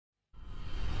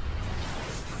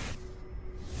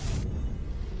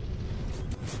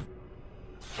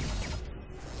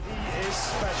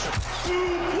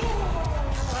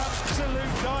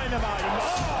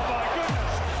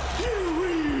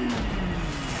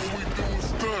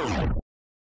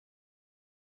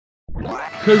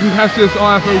Kugan Cassius,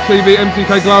 IFL TV,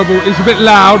 MTK Global. It's a bit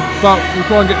loud, but we'll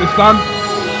try and get this done.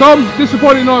 Tom,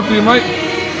 disappointing night for you, mate.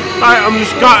 Mate, I'm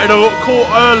just gutted. I got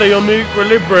caught early on the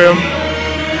equilibrium.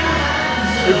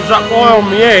 It was up high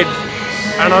on my head,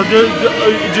 and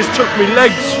it just took me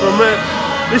legs from it.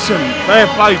 Listen, fair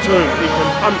play to him. He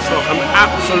can punch like an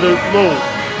absolute mule.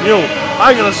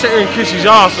 I ain't gonna sit here and kiss his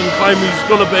ass and claim he's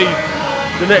gonna be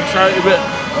the next round, but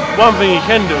one thing he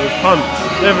can do is punch.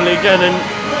 Definitely again, and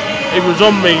it was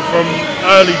on me from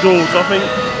early doors. I think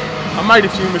I made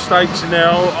a few mistakes in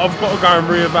there. I've got to go and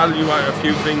reevaluate a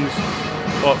few things,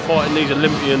 like fighting these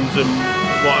Olympians and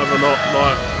whatever not.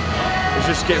 Like, it's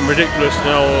just getting ridiculous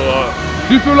now. Like,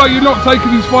 do you feel like you're not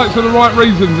taking these fights for the right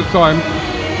reasons at times?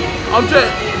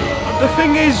 The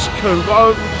thing is, Coop,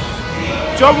 do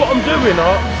you know what I'm doing?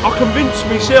 I convince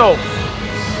myself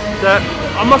that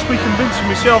I must be convincing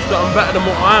myself that I'm better than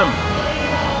what I am,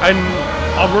 and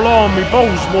I rely on my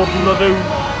balls more than I do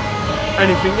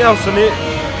anything else, and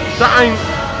that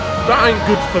ain't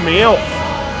good for me health,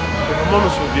 if I'm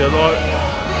honest with you. Like,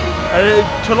 and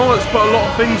tonight's put a lot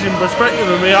of things in perspective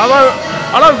of me. I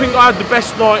don't think I had the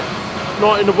best night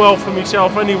in the world for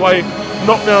myself anyway.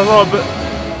 Knockdown right, but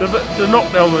the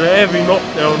knockdown was a heavy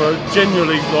knockdown.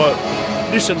 Genuinely, like,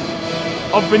 listen,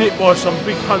 I've been hit by some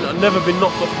big punch. I've never been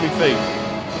knocked off my feet.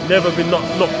 Never been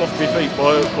knocked off my feet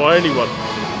by anyone.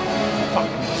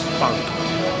 Fucking spunk.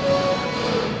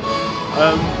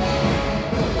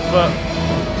 But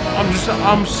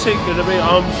I'm sick of it.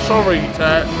 I'm sorry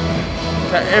to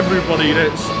everybody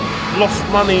that's lost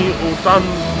money or done.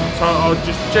 So I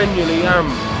just genuinely am.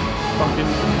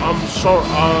 I'm sorry.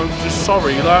 I'm just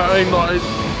sorry. Like,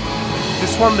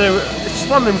 it's one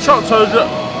of them shots.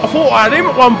 I thought I had him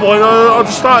at one point. I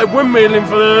just started windmilling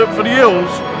for the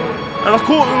hills, and I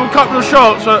caught him with a couple of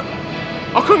shots. But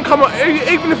I couldn't come up.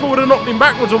 Even if I would have knocked him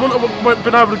backwards, I wouldn't have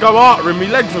been able to go after him. My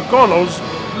legs were gone. I was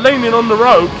leaning on the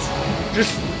ropes,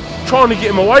 just trying to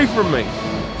get him away from me.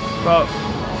 But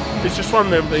it's just one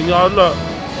of them things. Look,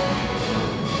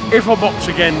 if I box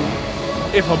again.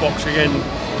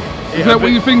 Is that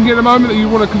what you're thinking at the moment, that you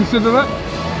want to consider that?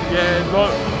 Yeah,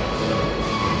 like...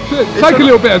 Take a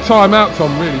little bit of time out,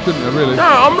 Tom, really, shouldn't you, really? No,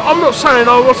 I'm not saying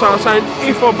I'm saying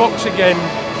if I box again,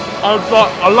 I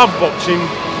love boxing.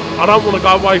 I don't want to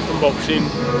go away from boxing,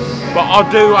 but I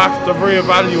do have to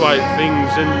reevaluate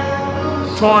things and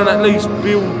try and at least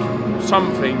build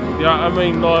something. You know what I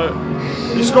mean? Like,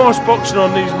 it's nice boxing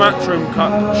on these matchroom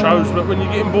cut shows, but when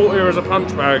you're getting bought here as a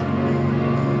punch bag,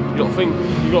 you got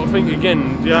to think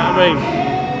again. Do you know what I mean?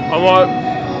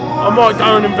 I might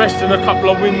go and invest in a couple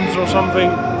of wins or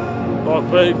something.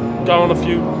 Like, go on a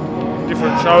few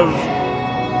different shows,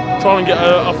 try and get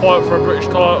a fight for a British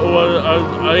title,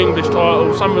 an English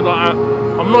title, something like that.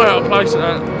 I'm not out of place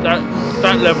at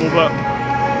that level, but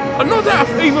I'm not that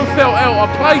I even felt out of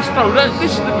place though.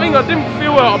 This is the thing, I didn't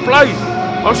feel out of place.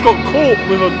 I just got caught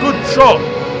with a good shot.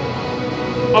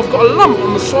 I've got a lump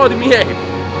on the side of my head.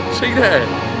 See there?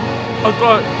 I've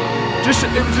got it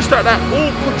was just that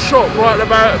awkward shot right at the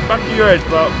back of your head,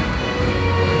 but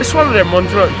it's one of them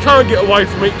ones. Look, you can't get away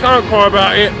from it. You can't cry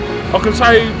about it. I can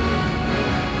say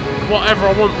whatever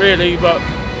I want really, but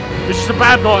it's just a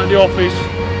bad night at the office.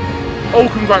 All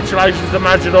congratulations to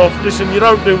Majidov. Listen, you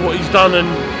don't do what he's done and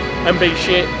be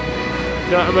shit.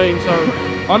 You know what I mean? So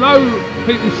I know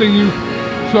people see you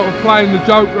sort of playing the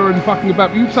Joker and fucking about,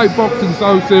 but you take boxing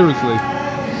so seriously.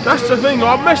 That's the thing.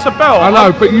 I mess about. I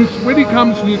know, but when it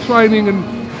comes to your training and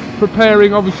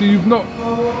preparing, obviously you've not.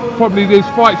 Probably there's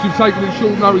fights you've taken at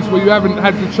short notice where you haven't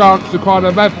had the chance to kind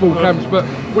of have full camps, but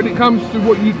when it comes to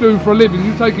what you do for a living,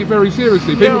 you take it very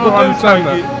seriously. People don't understand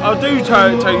that. I do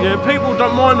take it. People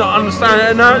don't mind not understanding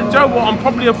it. And do you know what? I'm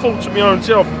probably a fault to my own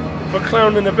self for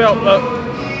clowning about. But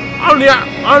I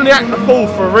only act the fool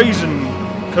for a reason,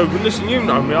 Kugan. Listen, you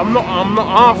know me. I'm not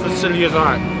half as silly as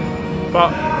I act.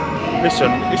 But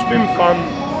listen, it's been fun.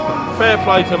 Fair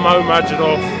play to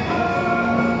Majidov.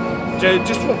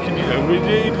 Just what can you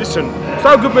do? Listen, it's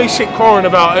no good me sit crying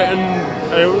about it, and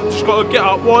just got to get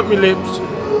up, wipe my lips,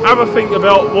 have a think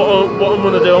about what I'm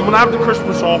going to do. I'm going to have the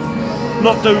Christmas off,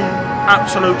 not do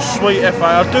absolute sweet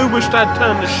FA. I do wish they'd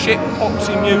turn the shit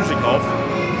poxy music off.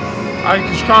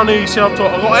 Because you can't hear yourself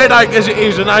talk. I've got a headache as it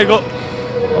is, and they got...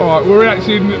 Alright, we're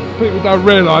actually, people don't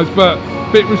realise, but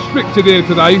a bit restricted here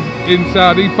today in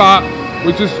Saudi, but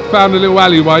we just found a little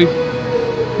alleyway.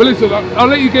 But listen, I'll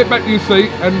let you get back to your seat,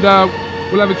 and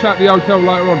we'll have a chat at the hotel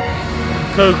later on.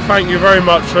 Cool, thank you very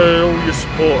much for all your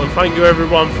support, and thank you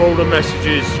everyone for all the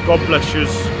messages. God bless you,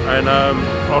 and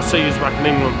I'll see you back in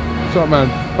England. What's up, man?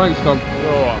 Thanks, Tom.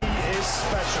 All right. It is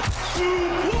special.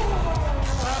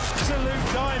 Absolute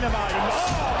dynamite.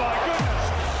 Oh my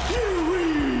goodness.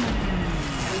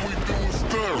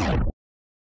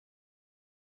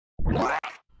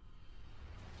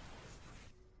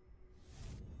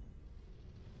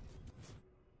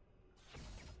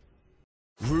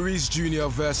 Ruiz Jr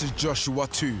versus Joshua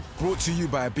 2, brought to you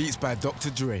by Beats by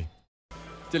Dr. Dre.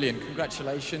 Dillian,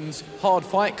 congratulations. Hard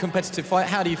fight, competitive fight.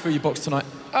 How do you feel you boxed tonight?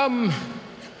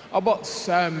 I box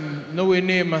nowhere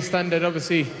near my standard,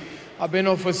 obviously. I've been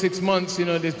off for 6 months, you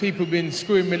know, there's people been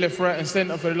screwing me left, right and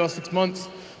centre for the last 6 months.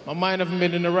 My mind hasn't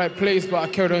been in the right place, but I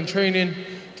carried on training.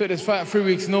 Took this fight at 3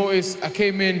 weeks' notice. I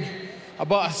came in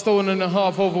about 1.5 stone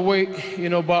overweight, you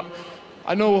know, but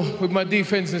I know with my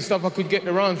defense and stuff I could get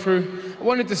the round through. I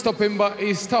wanted to stop him, but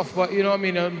he's tough, but you know what I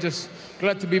mean, I'm just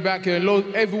glad to be back here.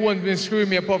 Everyone's been screwing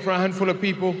me apart from a handful of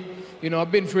people. You know,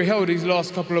 I've been through hell these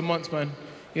last couple of months, man.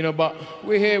 You know, but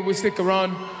we're here, we stick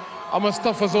around. I'm as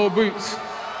tough as all boots.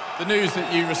 The news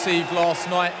that you received last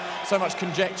night, so much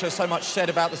conjecture, so much said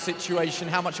about the situation.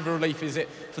 How much of a relief is it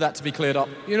for that to be cleared up?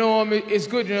 You know, I mean, it's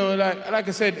good, you know, like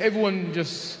I said, everyone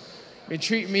just been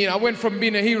treating me. I went from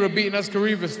being a hero, beating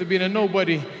HRGOVIC, to being a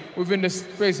nobody within the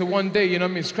space of 1 day, you know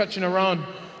what I mean, scratching around,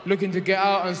 looking to get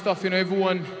out and stuff, you know,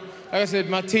 everyone, like I said,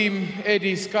 my team,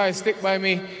 Eddie, Sky, stick by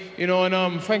me, you know,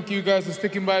 and thank you guys for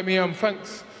sticking by me.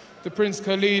 Thanks to Prince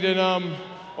Khalid and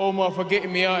Omar for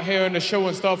getting me out here on the show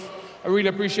and stuff. I really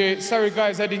appreciate it. Sorry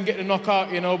guys, I didn't get the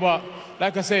knockout, you know, but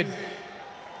like I said,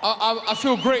 I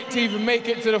feel great to even make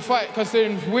it to the fight, because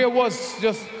where I was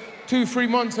just 2-3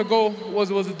 months ago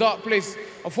was a dark place.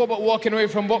 I thought about walking away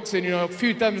from boxing, you know, a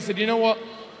few times I said, you know what,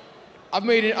 I've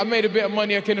made a bit of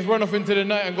money, I can just run off into the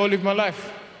night and go live my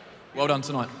life. Well done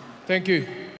tonight. Thank you.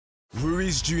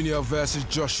 Ruiz Jr versus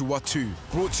Joshua 2,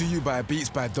 brought to you by Beats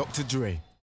by Dr. Dre.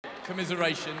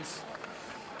 Commiserations.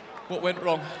 What went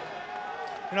wrong?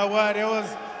 You know what? It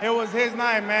was his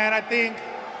night, man. I think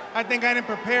I didn't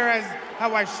prepare as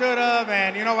how I should have,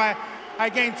 and you know I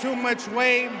gained too much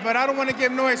weight. But I don't want to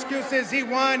give no excuses. He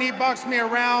won. He boxed me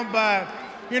around. But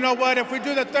you know what? If we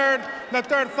do the third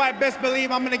fight, best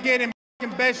believe I'm gonna get in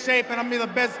best shape, and I'm gonna be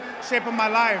the best shape of my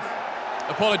life.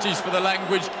 Apologies for the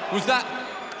language. Was that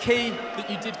key that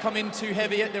you did come in too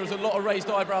heavy? There was a lot of raised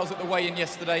eyebrows at the weigh-in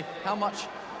yesterday. How much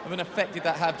of an effect did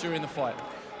that have during the fight?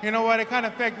 You know what? It kind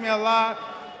of affected me a lot.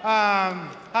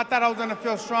 I thought I was gonna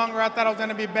feel stronger. I thought I was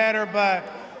gonna be better, but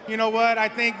you know what? I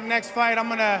think next fight I'm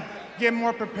gonna get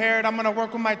more prepared. I'm gonna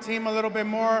work with my team a little bit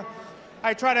more.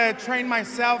 I try to train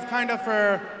myself kind of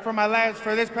for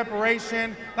this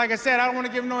preparation. Like I said, I don't want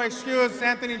to give no excuse.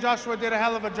 Anthony Joshua did a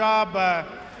hell of a job, but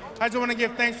I just want to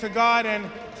give thanks to God and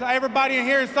to everybody in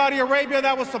here in Saudi Arabia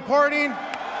that was supporting.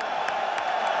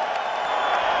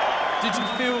 Did you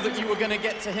feel that you were going to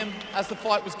get to him as the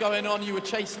fight was going on? You were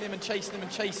chasing him and chasing him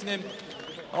and chasing him.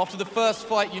 After the first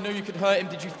fight, you knew you could hurt him.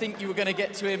 Did you think you were going to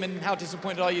get to him, and how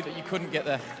disappointed are you that you couldn't get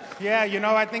there? Yeah, you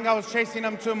know, I think I was chasing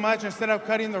him too much instead of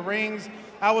cutting the rings.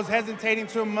 I was hesitating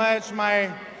too much.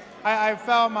 I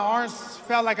felt my arms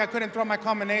felt like I couldn't throw my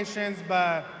combinations,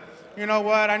 but you know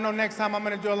what? I know next time I'm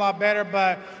going to do a lot better.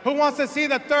 But who wants to see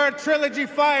the third trilogy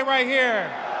fight right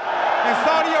here in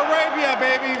Saudi Arabia,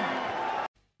 baby?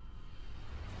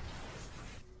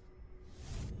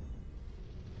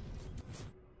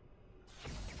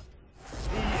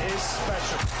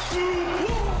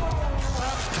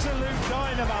 Absolute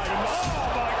dynamite. Oh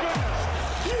my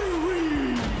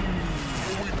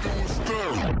goodness.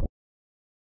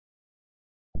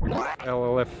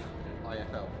 LLF.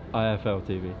 IFL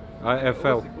TV.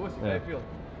 IFL. Yeah.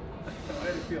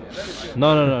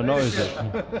 No, not is it?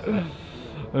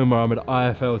 Umar Ahmed,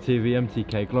 IFL TV,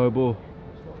 MTK Global,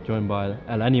 joined by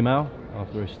El Animal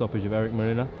after a stoppage of Eric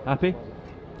Molina. Happy?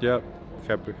 Yeah,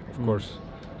 happy, of course.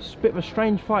 It's a bit of a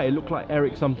strange fight. It looked like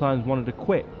Eric sometimes wanted to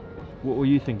quit. What were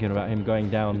you thinking about him going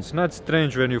down? It's not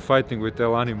strange when you're fighting with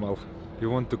El Animal. You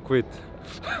want to quit.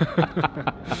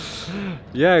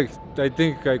 Yeah, I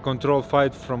think I control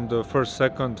fight from the first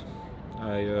second.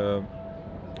 I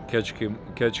catch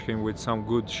him with some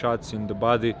good shots in the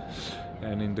body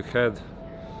and in the head.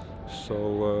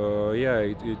 So yeah,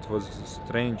 it was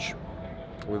strange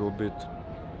a little bit,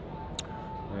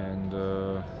 and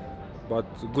but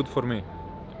good for me.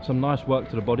 Some nice work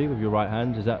to the body with your right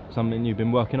hand. Is that something you've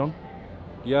been working on?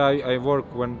 Yeah, I work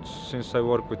since I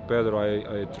work with Pedro.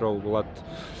 I throw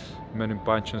many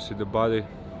punches in the body,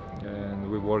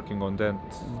 and we're working on that,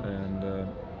 and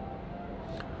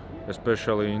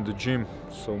especially in the gym.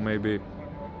 So maybe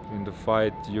in the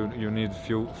fight you need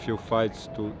few fights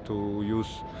to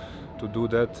use to do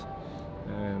that,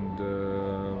 and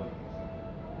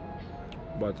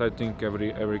but I think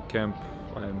every camp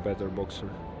I am better boxer.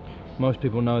 Most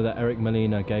people know that Eric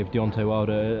Molina gave Deontay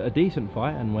Wilder a decent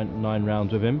fight and went 9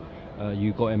 rounds with him.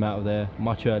 You got him out of there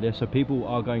much earlier, so people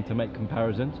are going to make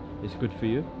comparisons. It's good for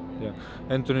you. Yeah,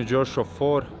 Anthony Joshua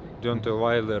 4, Deontay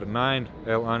Wilder 9,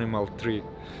 El Animal 3.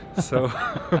 So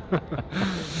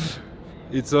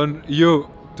it's on you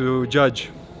to judge.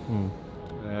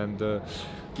 And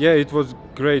yeah, it was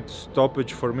great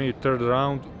stoppage for me, third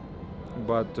round,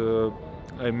 but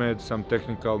I made some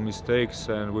technical mistakes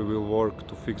and we will work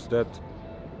to fix that.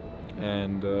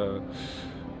 And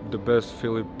the best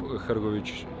FILIP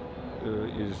HRGOVIC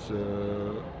is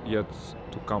yet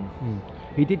to come.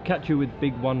 He did catch you with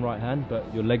big one right hand, but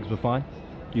your legs were fine.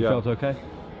 You felt okay?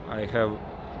 I have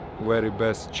very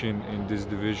best chin in this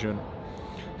division.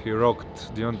 He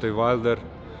rocked Deontay Wilder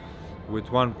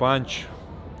with one punch,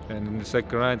 and in the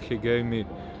second round he gave me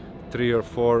 3 or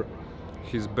 4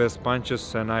 his best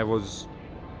punches, and I was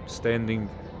standing,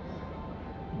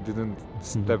 didn't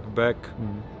step back.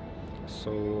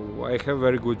 So I have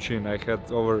very good chin. I had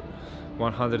over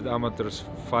 100 amateurs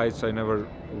fights. I never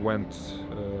went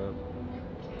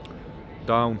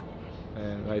down,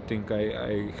 and I think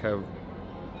I have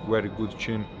very good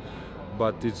chin,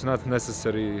 but it's not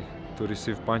necessary to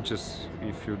receive punches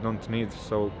if you don't need.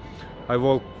 So I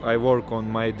work on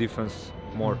my defense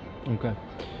more. Okay.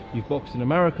 You've boxed in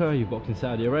America, you've boxed in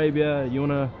Saudi Arabia. You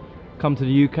want to come to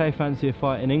the UK, fancy a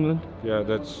fight in England? Yeah,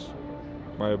 that's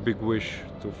my big wish,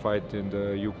 to fight in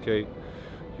the UK.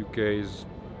 UK is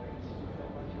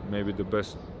maybe the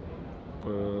best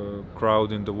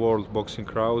crowd in the world, boxing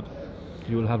crowd.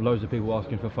 You will have loads of people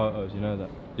asking for photos, you know that?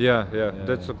 Yeah,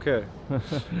 that's okay.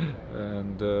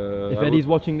 And if Eddie's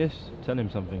watching this, tell him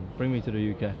something. Bring me to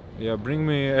the UK. Yeah, bring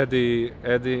me Eddie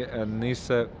and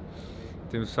Nisa,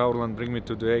 Tim Sauerland. Bring me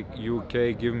to the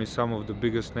UK. Give me some of the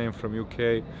biggest names from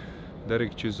UK,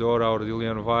 Derek Chisora or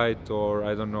DILLIAN WHYTE, or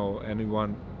I don't know,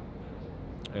 anyone.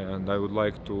 And I would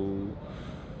like to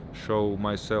show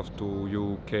myself to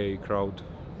UK crowd.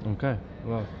 Okay,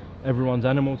 well, everyone's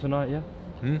animal tonight, yeah?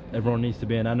 Everyone needs to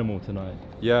be an animal tonight.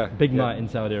 Yeah. Big night in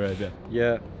Saudi Arabia.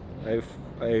 Yeah,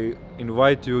 I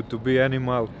invite you to be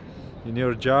animal in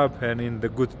your job and in the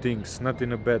good things, not in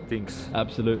the bad things.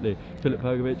 Absolutely. FILIP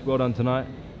HRGOVIC, well done tonight,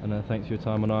 and thanks for your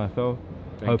time on IFL.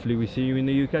 Hopefully we see you in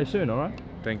the UK soon, all right?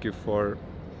 Thank you for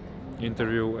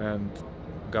interview, and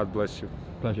God bless you.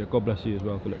 Pleasure. God bless you as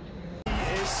well, FILIP.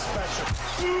 He is special.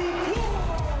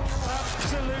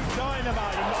 Absolute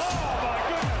dynamite. Oh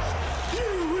my goodness.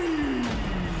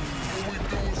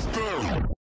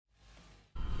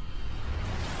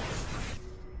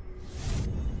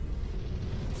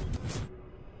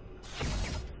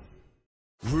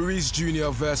 Ruiz Jr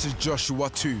versus Joshua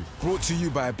 2, brought to you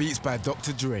by Beats by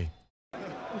Dr. Dre.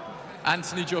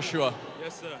 Anthony Joshua.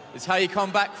 Yes, sir. It's how you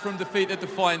come back from defeat that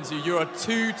defines you. You're a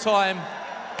 2-time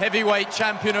heavyweight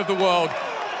champion of the world.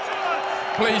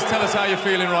 Please tell us how you're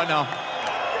feeling right now.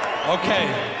 Okay.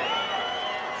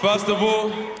 First of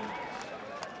all,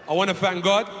 I want to thank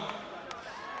God.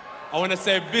 I want to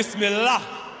say Bismillah.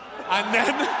 And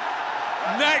then,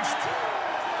 next,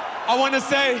 I want to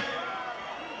say,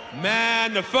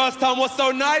 man, the first time was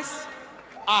so nice,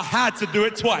 I had to do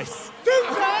it twice.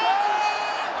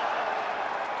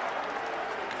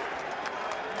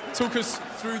 Talk us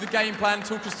through the game plan,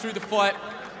 talk us through the fight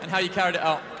and how you carried it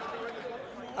out.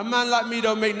 A man like me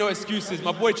don't make no excuses.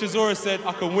 My boy CHISORA said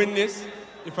I can win this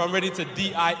if I'm ready to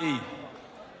DIE.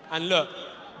 And look,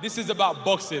 this is about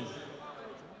boxing.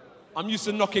 I'm used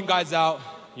to knocking guys out,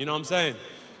 you know what I'm saying?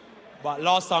 But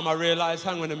last time I realized,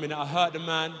 hang on a minute, I hurt the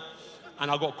man and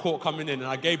I got caught coming in and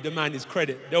I gave the man his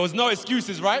credit. There was no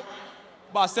excuses, right?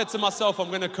 But I said to myself,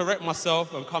 I'm gonna correct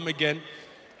myself and come again.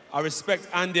 I respect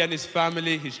Andy and his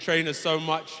family, his trainers so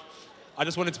much. I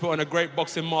just wanted to put on a great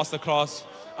boxing masterclass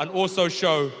and also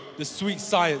show the sweet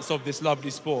science of this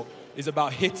lovely sport. It's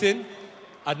about hitting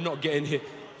and not getting hit.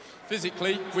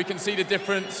 Physically, we can see the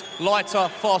difference, lighter,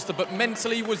 faster, but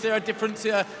mentally, was there a difference,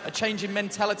 a change in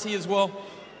mentality as well?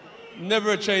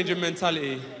 Never a change in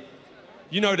mentality.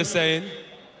 You know the saying,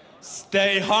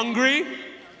 stay hungry,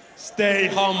 stay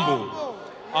humble.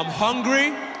 I'm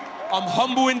hungry, I'm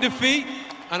humble in defeat,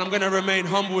 and I'm going to remain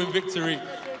humble in victory.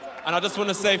 And I just want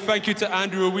to say thank you to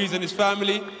Andrew Ruiz and his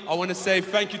family. I want to say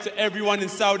thank you to everyone in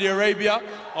Saudi Arabia.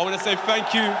 I want to say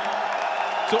thank you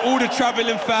to all the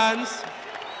traveling fans,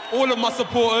 all of my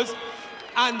supporters.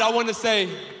 And I want to say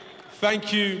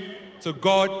thank you to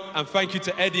God and thank you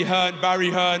to Eddie Hearn, Barry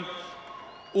Hearn,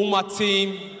 all my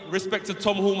team. Respect to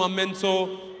Tom Hall, my mentor,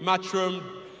 Matchroom,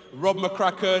 Rob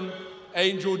McCracken,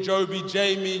 Angel, Joby,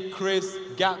 Jamie, Chris,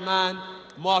 Gatman,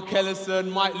 Mark Ellison,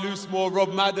 Mike Loosemore,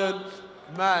 Rob Madden,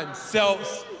 man,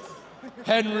 Selps,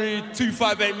 Henry,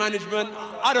 258 Management.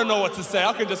 I don't know what to say.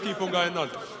 I can just keep on going on.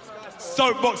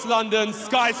 Soapbox London,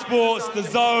 Sky Sports, The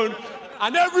Zone,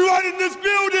 and everyone in this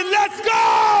building, let's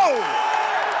go!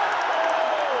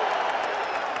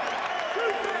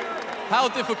 How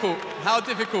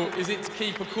difficult is it to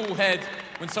keep a cool head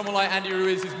when someone like Andy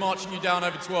Ruiz is marching you down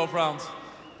over 12 rounds?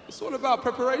 It's all about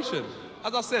preparation.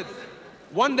 As I said,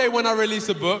 one day when I release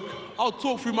a book, I'll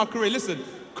talk through my career. Listen,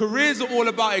 careers are all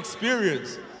about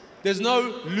experience. There's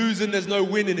no losing, there's no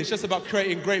winning. It's just about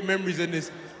creating great memories in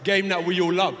this game that we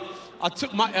all love. I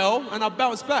took my L and I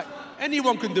bounced back.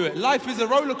 Anyone can do it. Life is a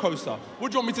roller coaster.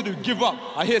 What do you want me to do? Give up?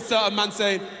 I hear certain man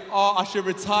saying, oh, I should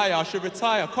retire, I should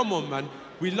retire. Come on, man.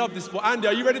 We love this sport. Andy,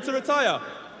 are you ready to retire?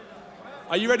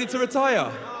 Are you ready to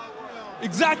retire?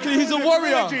 Exactly, he's a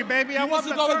warrior. Energy, baby. He wants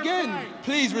to go again. Fight.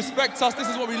 Please respect us. This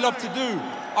is what we love to do.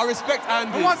 I respect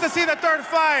Andy. Who wants to see the third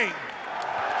fight?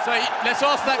 So let's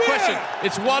ask that question.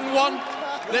 It's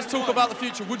 1-1. Let's talk about the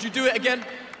future. Would you do it again?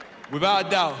 Without a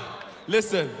doubt.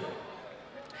 Listen,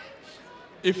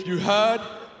 if you heard,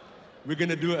 we're going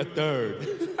to do it a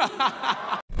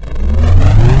third.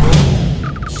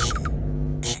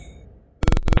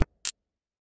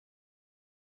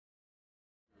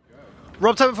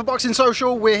 Rob Tebber for Boxing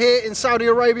Social. We're here in Saudi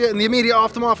Arabia in the immediate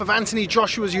aftermath of Anthony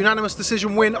Joshua's unanimous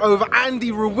decision win over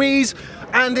Andy Ruiz.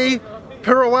 Andy,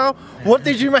 Pirouel, what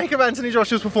did you make of Anthony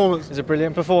Joshua's performance? It was a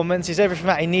brilliant performance. He's everything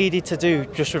that he needed to do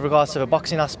just with regards to the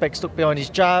boxing aspect. Stuck behind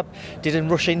his jab, didn't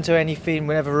rush into anything.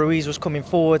 Whenever Ruiz was coming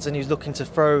forwards and he was looking to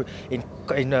throw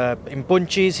in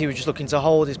bunches, he was just looking to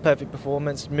hold his perfect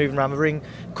performance, moving around the ring,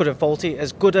 couldn't fault it.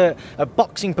 As good a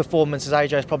boxing performance as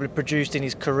AJ has probably produced in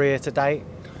his career to date.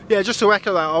 Yeah, just to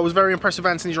echo that, I was very impressed with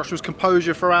Anthony Joshua's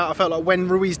composure throughout. I felt like when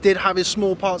Ruiz did have his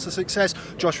small parts of success,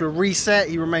 Joshua reset,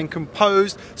 he remained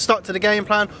composed, stuck to the game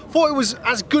plan. Thought it was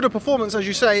as good a performance, as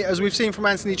you say, as we've seen from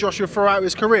Anthony Joshua throughout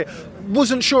his career.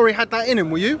 Wasn't sure he had that in him,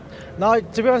 were you? No,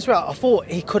 to be honest with you, I thought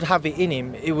he could have it in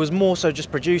him. It was more so just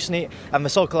producing it and the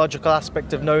psychological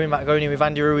aspect of knowing that going in with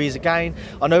Andy Ruiz again.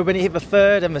 I know when he hit the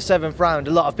third and the seventh round,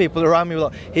 a lot of people around me were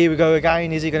like, here we go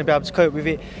again, is he going to be able to cope with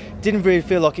it? Didn't really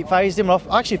feel like it fazed him. I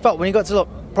actually felt when he got to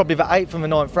probably the 8th and the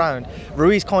 9th round,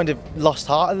 Ruiz kind of lost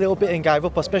heart a little bit and gave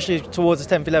up, especially towards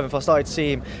the 10th, 11th. I started to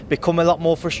see him become a lot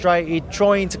more frustrated,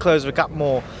 trying to close the gap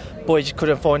more, but he just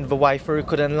couldn't find the way through,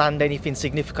 couldn't land anything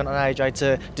significant on AJ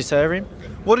to deter him.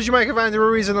 What did you make of Andy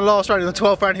Ruiz in the last round? In the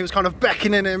 12th round, he was kind of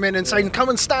beckoning him in and saying, come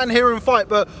and stand here and fight,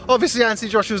 but obviously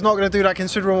Anthony Joshua's not going to do that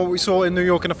considering what we saw in New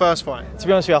York in the first fight. To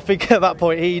be honest with you, I think at that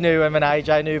point he knew and then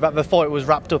AJ knew that the fight was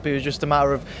wrapped up. It was just a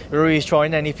matter of Ruiz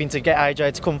trying anything to get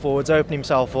AJ to come forwards, open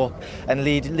himself up and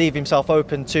leave himself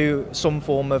open to some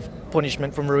form of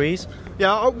punishment from Ruiz.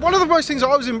 Yeah, one of the most things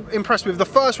I was impressed with, the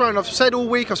first round, I've said all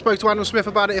week, I spoke to Adam Smith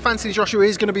about it, if Anthony Joshua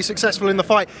is going to be successful in the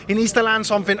fight, he needs to land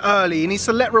something early. He needs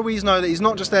to let Ruiz know that he's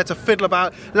not just there to fiddle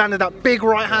about. Landed that big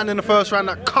right hand in the first round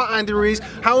that cut Andy Ruiz.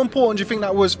 How important do you think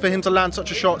that was for him to land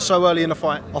such a shot so early in the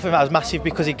fight? I think that was massive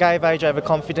because it gave AJ the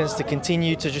confidence to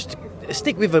continue to just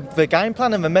stick with the game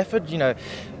plan and the method. You know,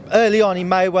 early on he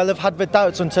may well have had the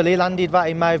doubts until he landed that.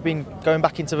 He may have been going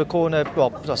back into the corner,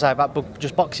 well, I say that, but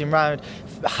just boxing round,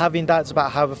 having doubts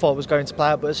about how the fight was going to play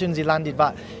out. But as soon as he landed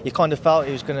that, you kind of felt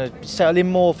he was going to settle in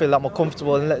more, feel a lot more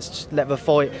comfortable, and let's just let the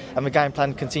fight and the game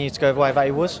plan continue to go the way that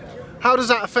he was. How does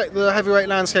that affect the heavyweight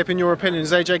landscape in your opinion?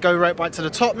 Does AJ go right back to the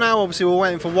top now? Obviously we're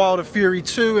waiting for Wilder Fury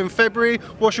 2 in February.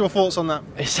 What's your thoughts on that?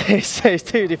 It's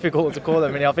too difficult to call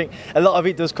them. I think a lot of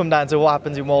it does come down to what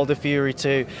happens in Wilder Fury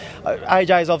 2.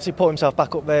 AJ's obviously put himself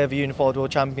back up there, the unified world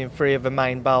champion, 3 of the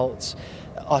main belts.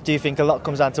 I do think a lot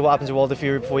comes down to what happens with Wilder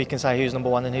Fury before you can say who's number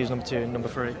 1 and who's number 2 and number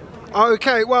 3.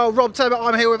 Okay, well, Rob Tebber,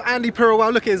 I'm here with Andy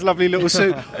Pirouel. Look at his lovely little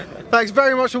suit. Thanks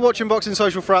very much for watching Boxing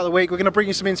Social throughout the week. We're going to bring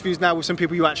you some interviews now with some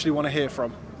people you actually want to hear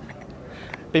from.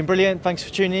 Been brilliant. Thanks for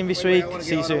tuning in this week.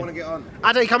 See you soon. I want to get on.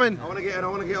 Ade, come in. I want to get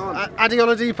on. Ade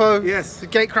Oladipo. Yes. The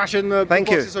gate crashing the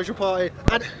Boxing Social party.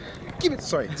 Give it.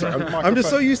 Sorry. I'm just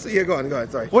so used to. Yeah, go on.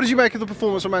 Sorry. What did you make of the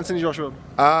performance from Anthony Joshua?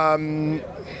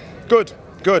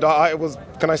 Good. I was.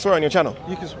 Can I swear on your channel?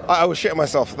 You can swear. I was shitting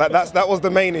myself. That was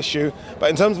the main issue. But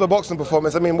in terms of a boxing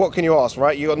performance, I mean, what can you ask,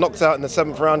 right? You got knocked out in the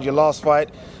 7th round, your last fight.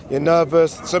 You're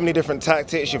nervous. So many different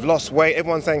tactics. You've lost weight.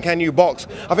 Everyone's saying, "Can you box?"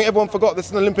 I think everyone forgot this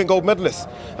is an Olympic gold medalist,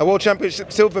 a world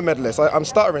championship silver medalist. I'm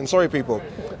stuttering. Sorry, people.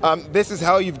 This is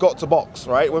how you've got to box,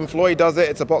 right? When Floyd does it,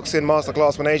 it's a boxing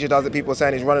masterclass. When AJ does it, people are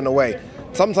saying he's running away.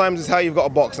 Sometimes it's how you've got to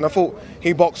box, and I thought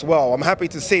he boxed well. I'm happy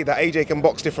to see that AJ can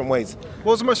box different ways.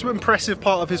 What was the most impressive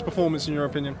part of his performance, in your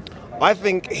opinion? I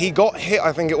think he got hit,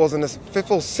 I think it was in the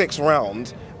 5th or 6th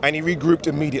round, and he regrouped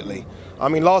immediately. I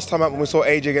mean, last time out when we saw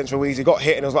AJ against Ruiz, he got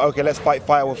hit, and it was like, okay, let's fight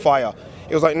fire with fire.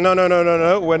 It was like, no,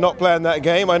 we're not playing that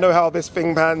game. I know how this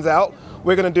thing pans out.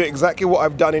 we're going to do exactly what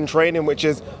I've done in training, which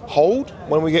is hold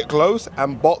when we get close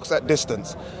and box at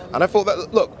distance. And I thought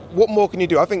that, look, what more can you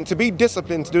do? I think to be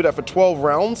disciplined to do that for 12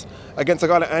 rounds against a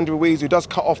guy like Andy Ruiz, who does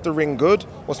cut off the ring good,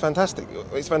 was fantastic.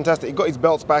 It's fantastic. He got his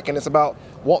belts back, and it's about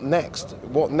what next?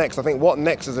 What next? I think what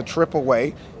next is a trip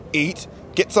away, eat,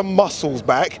 get some muscles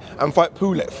back, and fight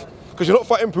Pulev. Because you're not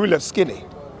fighting Pulev skinny.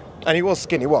 And he was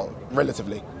skinny, well,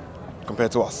 relatively,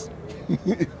 compared to us.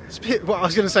 Well, I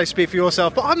was going to say speak for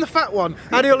yourself, but I'm the fat one.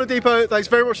 ADE Oladipo, thanks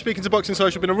very much for speaking to Boxing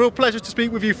Social. It's been a real pleasure to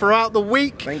speak with you throughout the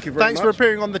week. Thank you very much. Thanks for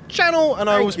appearing on the channel, and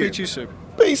I will speak to you soon.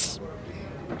 Peace.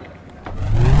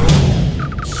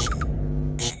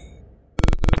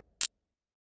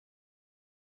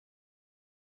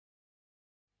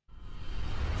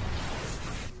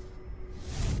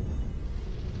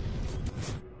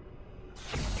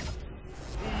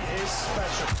 He is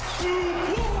special.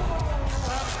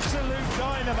 Absolute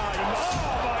dynamite.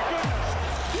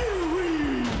 Oh my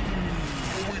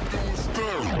goodness.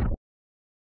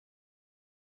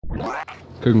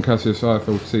 Kugan Cassius,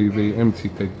 IFL TV,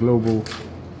 MTK Global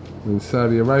in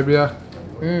Saudi Arabia.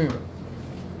 You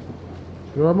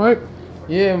alright, mate?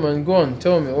 Yeah, man. Go on,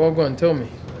 tell me. Well, go on, tell me.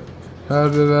 How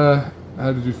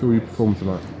did you feel you performed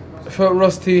tonight? I felt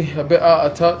rusty, a bit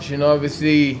out of touch. You know,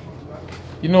 obviously,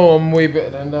 you know I'm way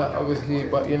better than that, obviously.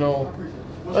 But you know,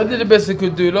 I did the best I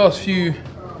could do. Last few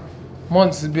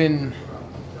months has been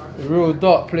a real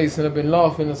dark place, and I've been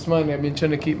laughing and smiling. I've been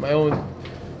trying to keep my own.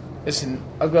 Listen,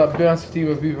 I've got a massive team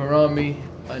of people around me,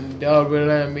 and they all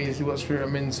rely on me to see what spirit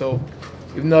I'm in. So,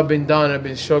 even though I've been down, I've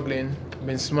been struggling, I've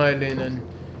been smiling and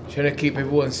trying to keep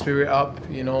everyone's spirit up,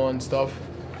 you know, and stuff.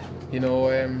 You know,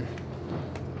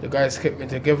 the guys kept me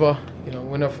together. You know,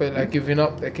 when I felt like giving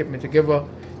up, they kept me together.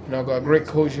 You know, I've got a great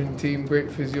coaching team,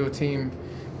 great physio team,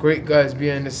 great guys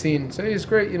behind the scene. So it's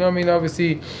great, you know what I mean?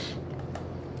 Obviously,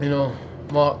 you know,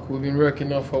 Mark, we've been working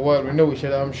now for a while. We know each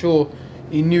other. I'm sure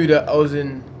he knew that I was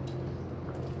in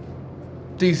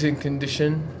decent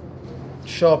condition,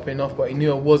 sharp enough, but he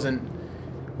knew I wasn't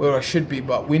where I should be.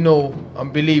 But we know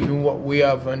and believe in what we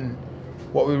have and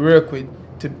what we work with.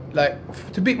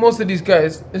 To beat most of these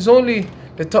guys, it's only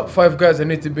the top 5 guys that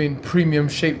need to be in premium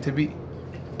shape to beat,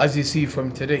 as you see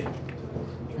from today.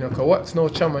 You know, Kawat's no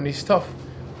chum and he's tough.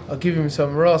 I'll give him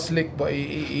some raw slick, but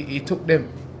he took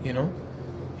them, you know.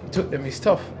 He took them, he's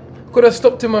tough. Could have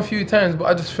stopped him a few times, but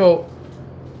I just felt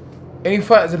any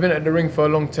fighters have been at the ring for a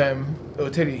long time,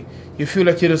 they'll tell you, you feel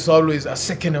like you're just always a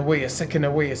second away, that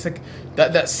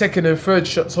second and third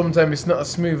shot, sometimes it's not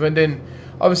as smooth. And then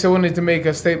obviously I wanted to make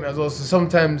a statement as well. So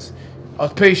sometimes I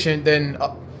was patient, then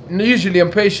usually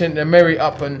I'm patient and marry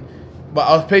up, but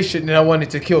I was patient and I wanted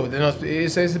to kill. Then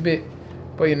it's a bit,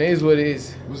 but you know, it is what it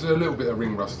is. Was there a little bit of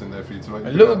ring rust in there for you tonight?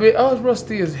 A little bit. I was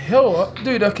rusty as hell,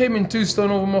 dude. I came in 2 stone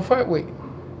over my fight weight.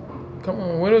 Come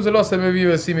on, when was the last time you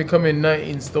ever see me come in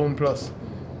 19 stone plus?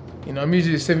 You know, I'm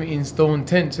usually 17 stone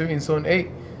 10, 17 stone 8.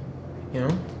 You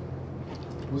know.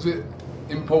 Was it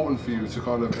important for you to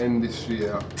kind of end this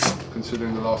year,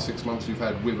 considering the last 6 months you've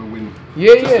had with a win?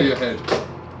 Yeah, just for your head.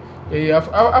 Yeah.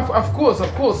 Of course.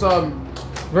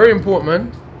 Very important,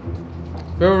 man.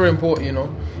 Very, very important. You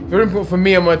know, very important for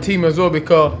me and my team as well,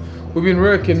 because we've been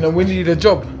working and we needed a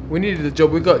job.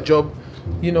 We got a job.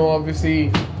 You know,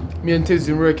 obviously, me and Tibbs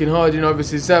been working hard. You know,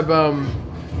 obviously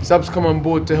Zab's come on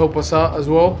board to help us out as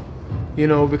well. You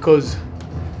know, because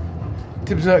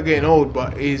Tibbs not getting old,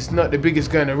 but he's not the biggest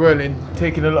guy in the world, and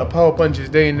taking a lot of power punches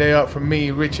day in, day out from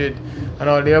me, Richard, and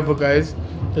all the other guys.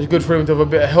 It's good for him to have a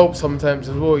bit of help sometimes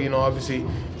as well. You know, obviously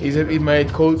he's my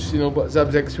head coach. You know, but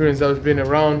Zab's experience, Zab's been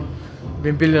around,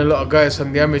 been building a lot of guys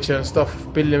from the amateur and stuff,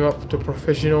 building him up to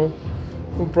professional.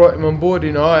 We brought him on board.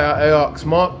 You know, I asked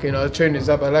Mark. You know, I trained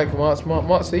Zab. I like him. I asked Mark.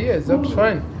 Mark said, yeah, Zab's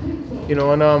fine. You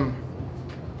know, and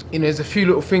you know, there's a few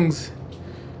little things.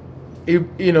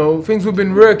 You know, things we've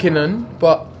been working on,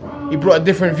 but he brought a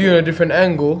different view and a different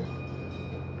angle.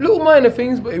 Little minor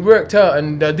things, but it worked out,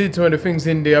 and I did some of the things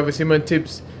in there. Obviously, my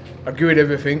tips, I agree with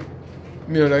everything.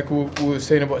 You know, like we were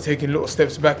saying about taking little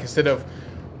steps back instead of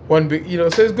one big. You know,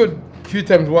 so it's good. A few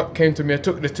times what came to me, I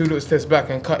took the 2 little steps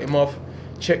back and cut him off,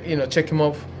 check him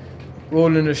off,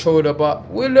 rolling the shoulder. But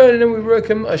we're learning and we're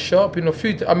working as sharp. You know,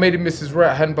 I made him miss his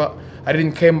right hand, but I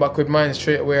didn't came back with mine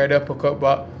straight away at the uppercut.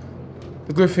 But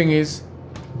the good thing is,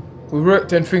 we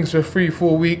worked on things for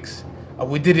 3-4 weeks, and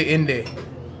we did it in there.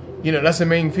 You know, that's the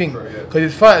main thing. Because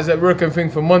there's fighters that work on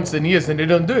things for months and years and they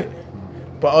don't do it.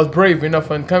 But I was brave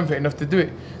enough and confident enough to do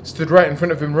it. Stood right in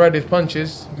front of him, ride his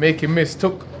punches, make him miss,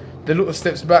 took the little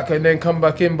steps back and then come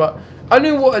back in. But I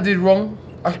knew what I did wrong.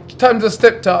 Times I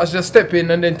stepped out, I just step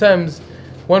in, and then times,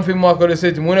 one thing Mark always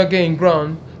said to me, when I gain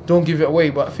ground, don't give it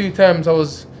away. But a few times I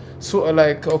was sort of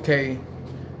like, okay,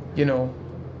 you know,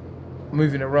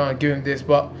 moving around, giving this.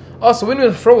 But also, when he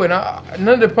was throwing, none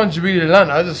of the punches really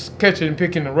landed. I was just catching,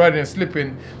 picking, and riding, and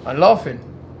slipping, and laughing.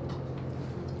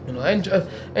 You know, I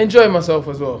enjoy myself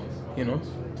as well, you know.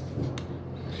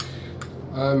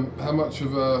 How much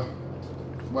of a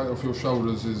weight off your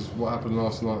shoulders is what happened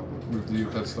last night with the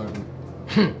UKAD statement?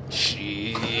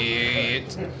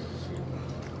 Shit.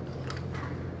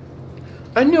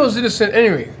 I knew I was innocent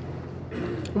anyway.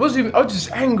 It wasn't even, I was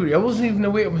just angry. I wasn't even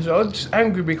aware of myself. I was just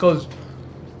angry because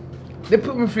they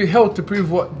put me through hell to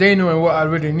prove what they knew and what I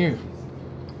already knew.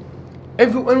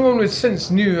 Anyone with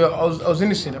sense knew I was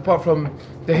innocent, apart from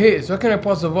the haters. How can I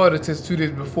pass the VADA test 2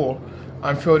 days before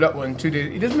and fail that one 2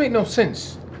 days? It doesn't make no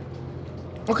sense.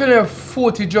 How can I have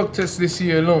 40 drug tests this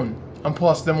year alone and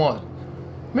pass them all?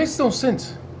 It makes no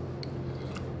sense.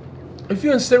 If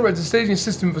you're on steroids, the staging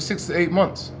system for 6 to 8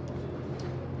 months.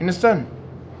 You understand?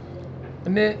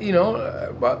 And then, you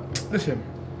know, but listen,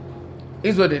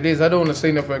 it's what it is. I don't want to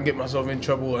say nothing and get myself in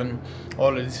trouble and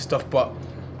all of this stuff, but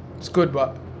it's good.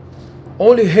 But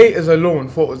only haters alone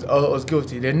thought I was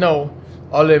guilty. They know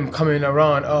all of them coming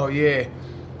around, oh yeah,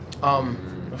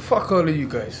 fuck all of you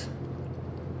guys.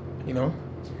 You know?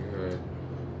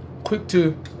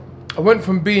 I went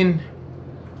from being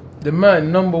the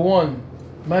man, #1,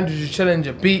 mandatory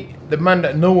challenger, beat the man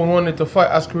that no one wanted to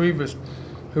fight, Oscar Rivas,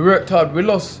 who worked hard. We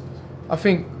lost, I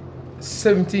think,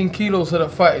 17 kilos of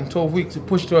that fight in 12 weeks. We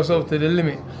pushed ourselves to the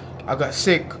limit. I got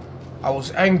sick. I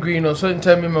was angry, you know, certain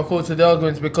time in my coach had the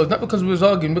arguments because, not because we was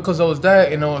arguing, because I was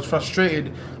dieting, I was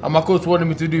frustrated, and my coach wanted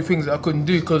me to do things that I couldn't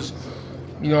do because,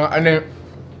 you know, and then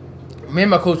me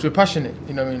and my coach were passionate,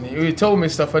 you know what I mean? He told me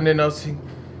stuff, and then I was thinking,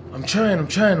 I'm trying,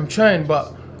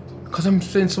 but because I'm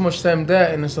spending so much time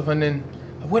dieting and stuff, and then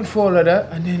I went for all of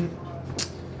that, and then,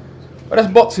 but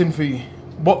that's boxing for you.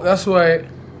 But that's why,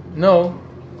 no,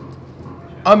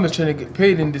 I'm just trying to get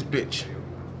paid in this bitch.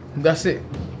 And that's it.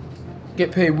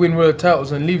 Get paid, win world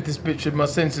titles, and leave this bitch with my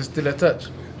senses still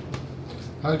attached.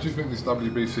 How do you think this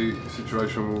WBC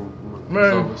situation will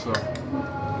resolve itself?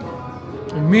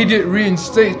 Immediate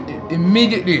reinstate,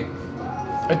 immediately.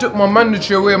 I took my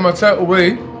mandatory away and my title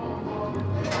away.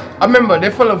 I remember they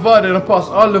follow VADA and I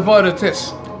passed all the VADA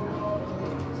tests.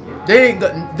 They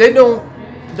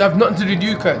have nothing to do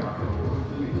with UKAD.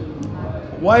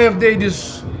 Why have they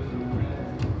just,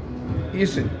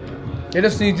 listen, they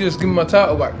just need to just give me my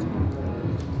title back.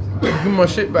 Give me my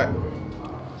shit back.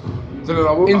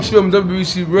 Interim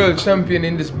WBC world champion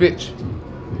in this bitch.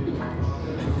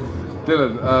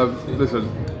 Dylan, listen,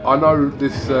 I know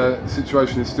this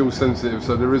situation is still sensitive,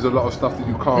 so there is a lot of stuff that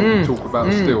you can't talk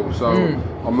about still, so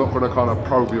I'm not going to kind of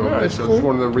probe you on this. I just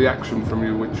wanted a reaction from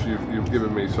you, which you've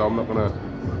given me, so I'm not going to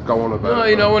go on about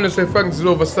it. You know, I want to say thanks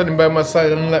to for standing by my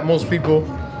side, and unlike most people,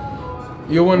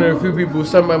 you're one of the few people who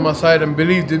stand by my side and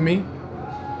believed in me,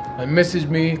 and messaged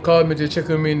me, called me to check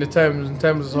on me in the times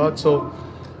was hard, so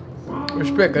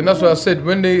respect. And that's what I said,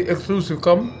 when the exclusive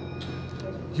come,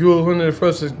 you were one of the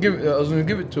first to give it, I was going to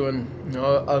give it to, and you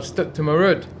know, I stuck to my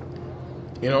word,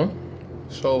 you know.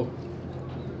 So,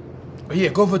 but yeah,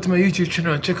 go over to my YouTube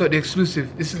channel and check out the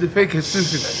exclusive. This is the fake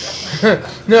exclusive.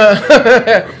 No,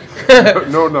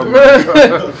 no.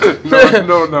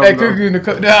 Hey, cookie in the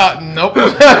cut. Nope.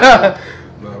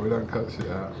 No, we don't cut shit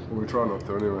out. Well, we try not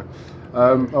to anyway.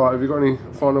 All right, have you got any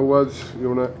final words?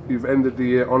 You've ended the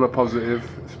year on a positive.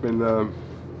 It's been a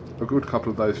good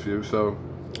couple of days for you, so.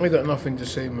 I got nothing to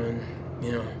say, man.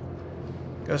 You know,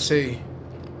 gotta say,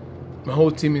 my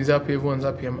whole team is happy. Everyone's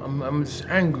happy. I'm just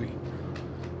angry.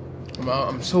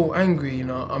 I'm so angry. You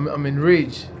know, I'm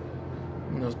enraged.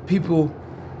 You know, people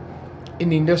in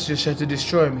the industry try to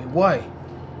destroy me. Why?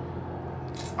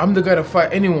 I'm the guy that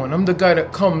fight anyone. I'm the guy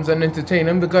that comes and entertain.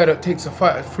 I'm the guy that takes a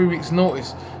fight at 3 weeks'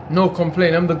 notice. No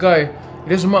complaint. I'm the guy. It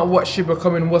doesn't matter what ship I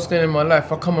come in, what's going on in my life.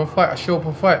 I come and fight. I show up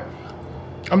and fight.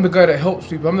 I'm the guy that helps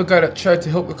people. I'm the guy that tried to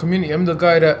help the community. I'm the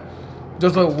guy that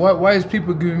just like, why is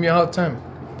people giving me a hard time?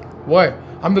 Why?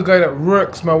 I'm the guy that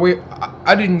works my way.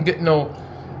 I didn't get no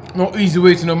easy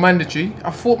way to no mandatory.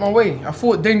 I fought my way. I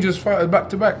fought dangerous fighters back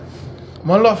to back.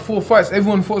 My last 4 fights,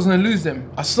 everyone thought I was going to lose them.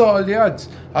 I saw all the ads.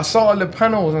 I saw all the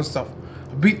panels and stuff.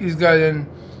 I beat these guys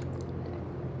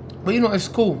but you know, it's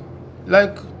cool.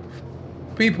 Like,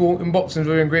 people in boxing are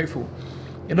very ungrateful.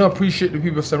 They don't appreciate the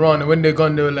people surrounding. When they're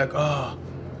gone, they were like, oh,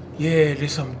 yeah,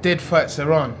 there's some dead fights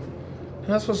around. And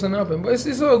that's what's going to happen. But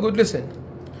it's all good. Listen,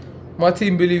 my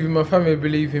team believe in me, my family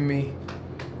believe in me.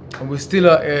 And we're still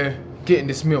out here getting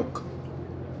this milk.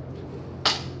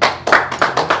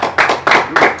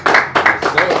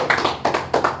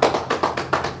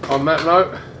 On that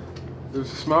note,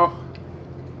 there's a smile.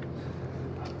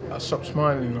 I stopped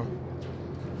smiling, you know.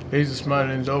 He's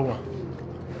smiling is over.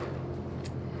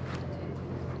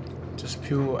 Just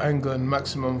pure anger and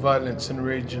maximum violence and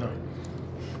rage, you know.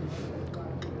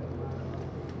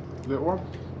 Little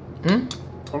one?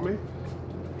 Tommy?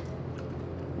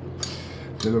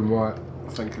 Dillian Whyte,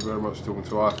 thank you very much for talking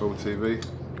to iFilm TV.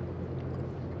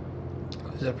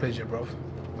 It's a pleasure, bro.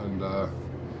 And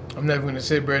I'm never going to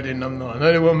say Brendan, I'm not. I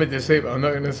know they want me to say it, but I'm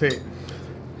not going to say it.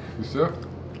 You sure?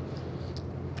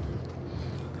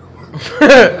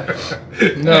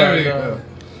 No.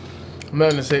 I'm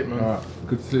not going to say it, man. Alright,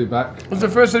 good to see you back. What's the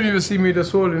first time you ever see me this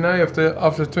swollen eye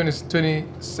after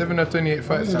 27 or 28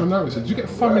 fights? I didn't even notice it. Did you get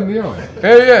thumb in the eye?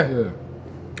 Yeah.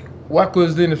 Wach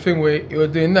was doing the thing where he was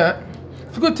doing that.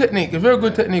 It's a good technique, a very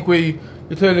good technique where you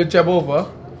turn the jab over.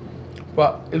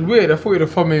 But it's weird, I thought you'd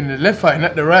have thumb in the left eye,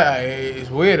 not the right eye. It's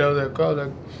weird, I was like,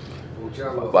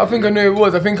 but I think I knew it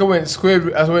was. I think I went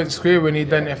square when he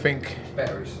done it, I think.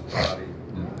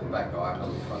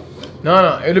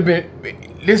 No, it would have been,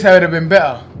 this eye would have been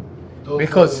better.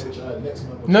 Because,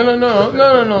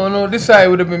 no, this eye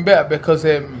would have been better because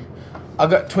I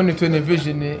got 20/20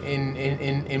 vision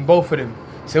in both of them.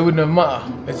 So it wouldn't have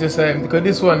mattered. It's just because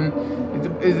this one,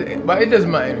 but it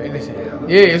doesn't matter. Listen.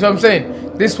 Yeah, that's what I'm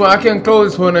saying. This one, I can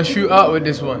close this one and shoot out with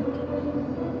this one.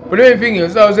 But the only thing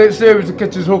is, I was able to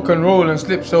catch his hook and roll and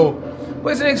slip, so,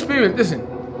 but it's an experience. Listen,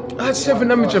 I had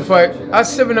 7 amateur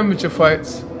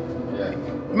fights.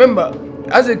 Remember,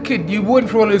 as a kid, you went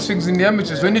through all those things in the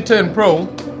amateurs. When you turn pro,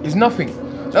 it's nothing.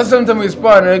 That's sometimes we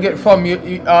sparring and I get from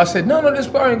you. I said, no, this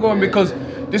sparring going because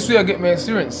this way I get my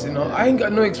experience. You know, I ain't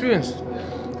got no experience.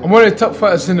 I'm one of the top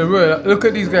fighters in the world. Look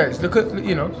at these guys. Look at,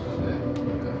 you know.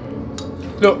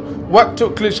 Look, Wach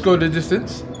took Klitschko the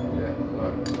distance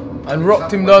and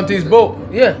rocked him down to his boat.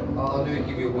 Yeah. I'll give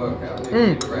you a workout.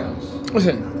 Rounds.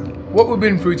 Listen, what we've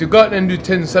been through to go out and do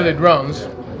 10 solid rounds,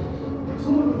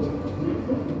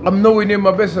 I'm nowhere near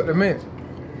my best at the minute.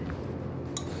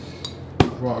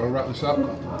 Right, I'll wrap this up.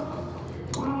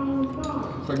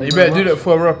 You better do that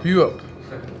before I wrap you up.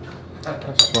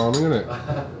 That's farming, isn't it?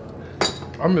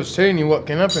 I'm just telling you what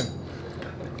can happen.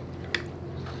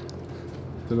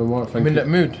 Dillian Whyte, thank I'm in you. that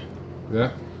mood.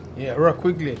 Yeah? Yeah, rock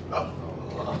quickly.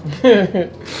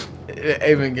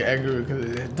 Even get angry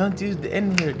because don't use the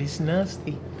N-word, it's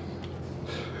nasty.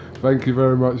 Thank you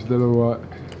very much, Dillian Whyte.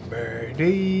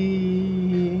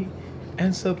 Birdie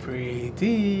and so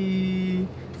pretty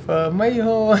for my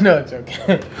home. No, joking.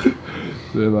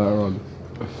 See you later on.